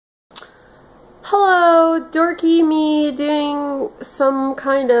Hello, dorky me doing some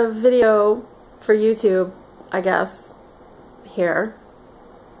kind of video for YouTube, I guess, here.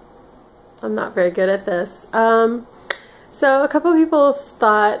 I'm not very good at this. So a couple people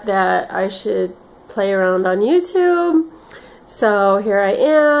thought that I should play around on YouTube. So here I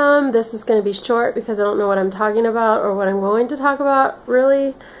am. This is going to be short because I don't know what I'm talking about or what I'm going to talk about,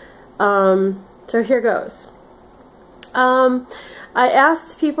 really. So here goes. I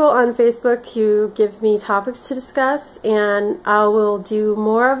asked people on Facebook to give me topics to discuss, and I will do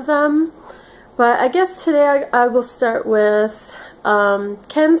more of them. But I guess today I will start with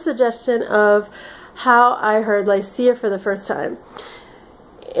Ken's suggestion of how I heard Lycia for the first time.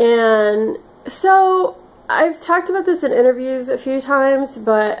 And so I've talked about this in interviews a few times,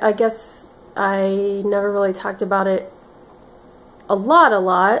 but I guess I never really talked about it a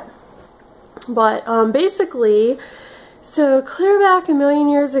lot. But basically, so clear back a million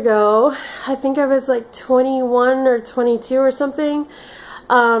years ago, I think I was like 21 or 22 or something.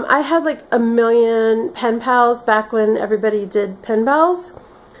 I had like a million pen pals back when everybody did pen pals.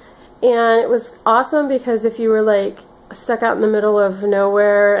 And it was awesome because if you were like stuck out in the middle of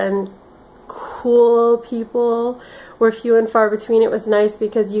nowhere and cool people were few and far between, it was nice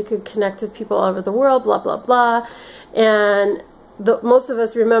because you could connect with people all over the world, blah, blah, blah. And most of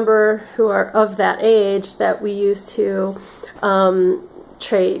us remember, who are of that age, that we used to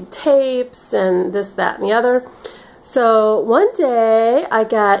trade tapes and this, that, and the other. So one day I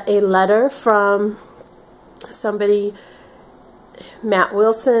got a letter from somebody, Matt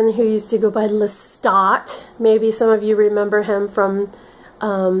Wilson, who used to go by Lestat. Maybe some of you remember him from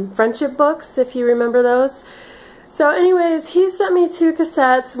friendship books, if you remember those. So anyways, he sent me 2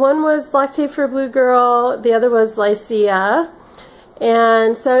 cassettes. One was Black Tape for a Blue Girl, the other was Lycia.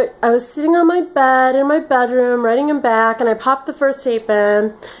 And so I was sitting on my bed in my bedroom writing them back, and I popped the first tape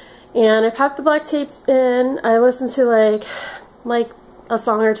in, and I popped the black tapes in. I listened to like a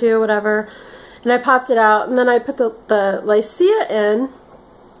song or two, whatever, and I popped it out, and then I put the Lycia in,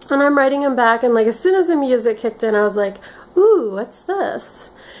 and I'm writing them back, and like as soon as the music kicked in, I was like, ooh, what's this?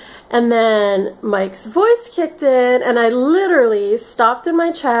 And then Mike's voice kicked in, and I literally stopped in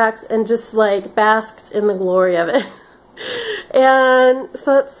my tracks and just like basked in the glory of it. And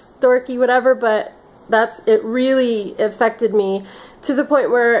so it's dorky, whatever, but it really affected me to the point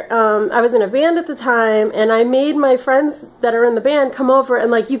where I was in a band at the time, and I made my friends that are in the band come over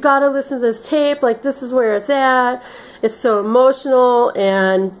and like, you gotta listen to this tape, like this is where it's at, it's so emotional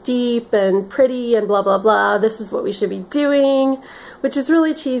and deep and pretty and blah blah blah, this is what we should be doing, which is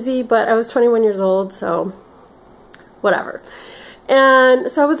really cheesy, but I was 21 years old, so whatever. And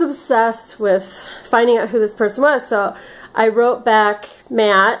so I was obsessed with finding out who this person was. So I wrote back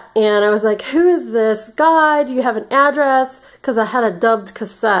Matt, and I was like, who is this guy? Do you have an address? Because I had a dubbed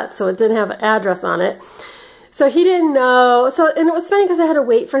cassette, so it didn't have an address on it. So he didn't know. And it was funny because I had to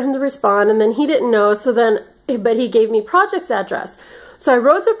wait for him to respond, and then he didn't know. But he gave me Project's address. So I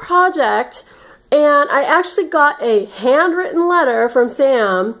wrote to Project, and I actually got a handwritten letter from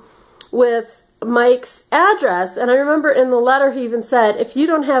Sam with Mike's address, and I remember in the letter he even said, if you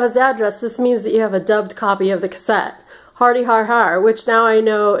don't have his address, this means that you have a dubbed copy of the cassette. Hardy har har, which now I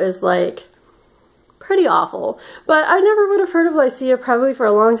know is like pretty awful. But I never would have heard of Lycia probably for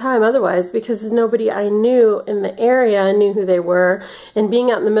a long time otherwise, because nobody I knew in the area knew who they were, and being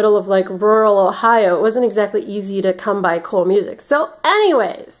out in the middle of like rural Ohio, it wasn't exactly easy to come by cool music. So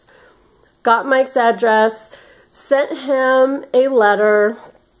anyways, got Mike's address, sent him a letter.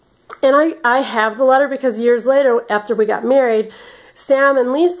 And I have the letter because years later, after we got married, Sam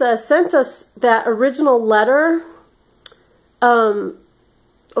and Lisa sent us that original letter.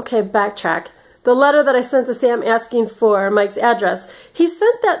 Okay, backtrack. The letter that I sent to Sam asking for Mike's address, he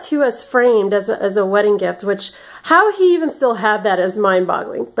sent that to us framed as a wedding gift, which how he even still had that is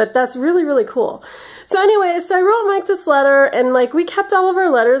mind-boggling. But that's really, really cool. So anyways, so I wrote Mike this letter, and like we kept all of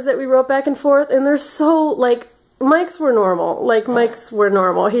our letters that we wrote back and forth, and they're so like, Mike's were normal. Like, Mike's were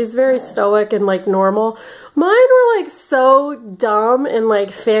normal. He's very stoic and, like, normal. Mine were, like, so dumb and,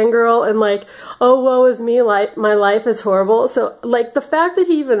 like, fangirl and, like, oh, woe is me, like, my life is horrible. So, like, the fact that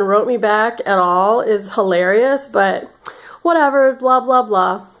he even wrote me back at all is hilarious, but whatever, blah, blah,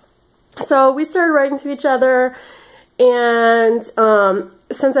 blah. So, we started writing to each other, and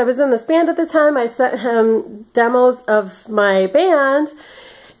since I was in this band at the time, I sent him demos of my band.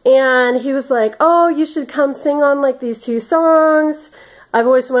 And he was like, oh, you should come sing on like these 2 songs. I've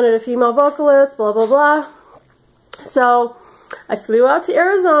always wanted a female vocalist, blah, blah, blah. So I flew out to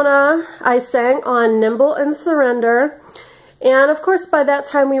Arizona. I sang on Nimble and Surrender. And of course, by that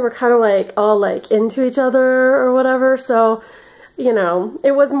time we were kind of like all like into each other or whatever. So you know,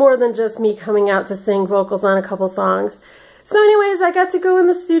 it was more than just me coming out to sing vocals on a couple songs. So anyways, I got to go in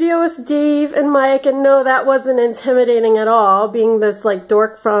the studio with Dave and Mike, and no, that wasn't intimidating at all, being this like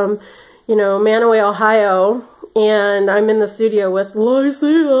dork from, you know, Manaway, Ohio, and I'm in the studio with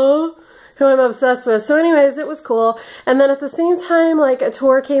Lycia, who I'm obsessed with. So anyways, it was cool. And then at the same time, like, a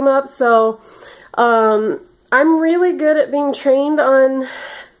tour came up, so I'm really good at being trained on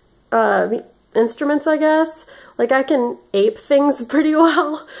instruments, I guess. Like, I can ape things pretty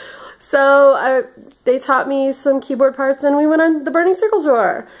well. So they taught me some keyboard parts, and we went on the Burning Circle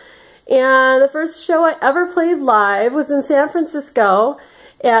tour. And the first show I ever played live was in San Francisco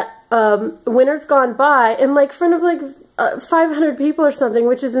at Winter's Gone By, in like front of like 500 people or something,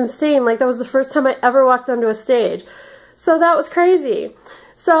 which is insane. Like, that was the first time I ever walked onto a stage. So that was crazy.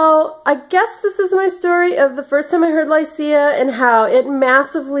 So I guess this is my story of the first time I heard Lycia, and how it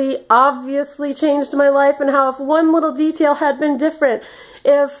massively, obviously changed my life, and how if one little detail had been different,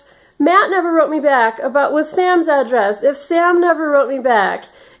 if Matt never wrote me back with Sam's address, if Sam never wrote me back,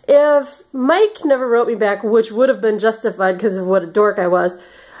 if Mike never wrote me back, which would have been justified because of what a dork I was,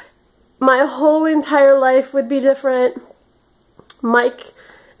 my whole entire life would be different. Mike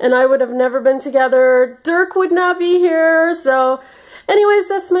and I would have never been together. Dirk would not be here. So anyways,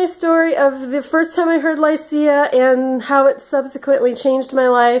 that's my story of the first time I heard Lycia and how it subsequently changed my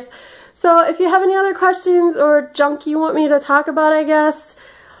life. So if you have any other questions or junk you want me to talk about, I guess,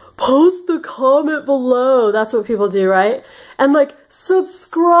 post the comment below. That's what people do, right? And like,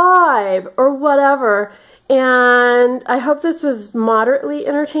 subscribe or whatever. And I hope this was moderately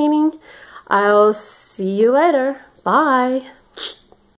entertaining. I'll see you later. Bye.